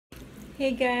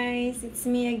Hey guys, it's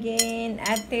me again,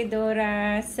 Ate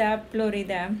Dora sa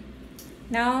Florida.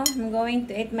 Now, I'm going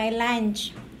to eat my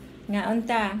lunch. Nga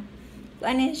unta.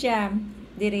 Ano siya?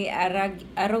 Diri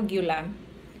Arugula.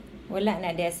 Wala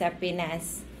na dia sa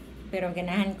Pinas. Pero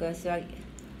ganahan ko so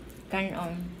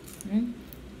kanon.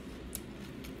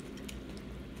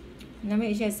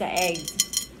 Nami siya sa eggs.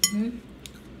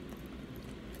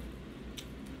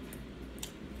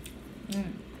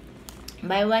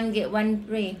 Buy one get one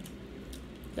free.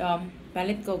 So,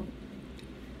 palit ko.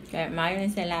 Kaya mayo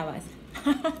na sa lawas.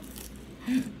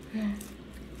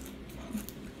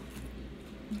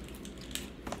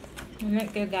 Ano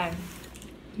kayo gan?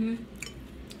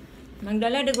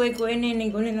 Magdala dagoy ko ini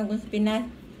ning ulit na kung Pinas.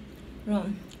 Pero,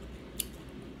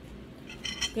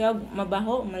 kaya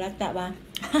mabaho, malata ba?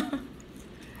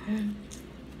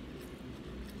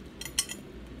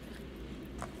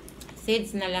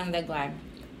 Seeds na lang dagwan.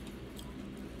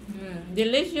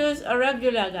 Delicious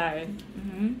Arugula, guys.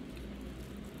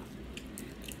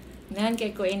 Ngayon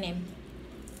kay ko inim.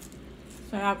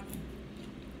 Sarap.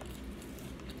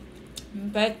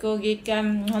 Pag ko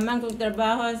gikan hamang kong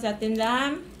trabaho sa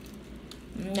tindahan.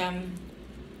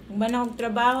 Kung ba na kong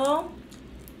trabaho,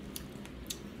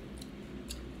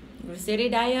 grocery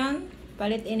dayon,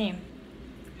 palit inim.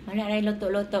 Wala rin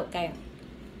luto-luto kayo.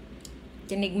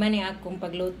 Tinigman niya akong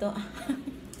pagluto.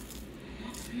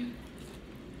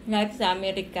 Life sa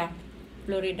Amerika,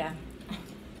 Florida.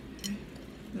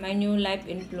 My new life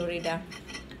in Florida.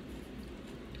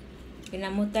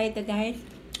 Pinamutay ito guys.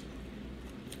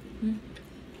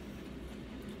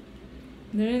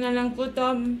 Dali na lang po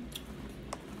to.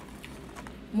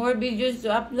 More videos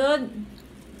to upload.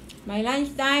 My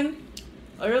lunchtime.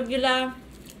 Arugula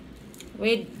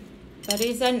with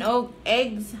parisan of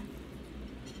eggs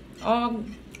or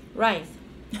rice.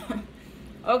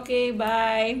 Okay,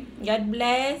 bye. God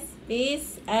bless.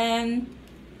 Peace. And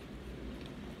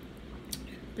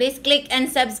please click and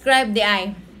subscribe the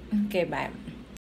eye. Okay, bye.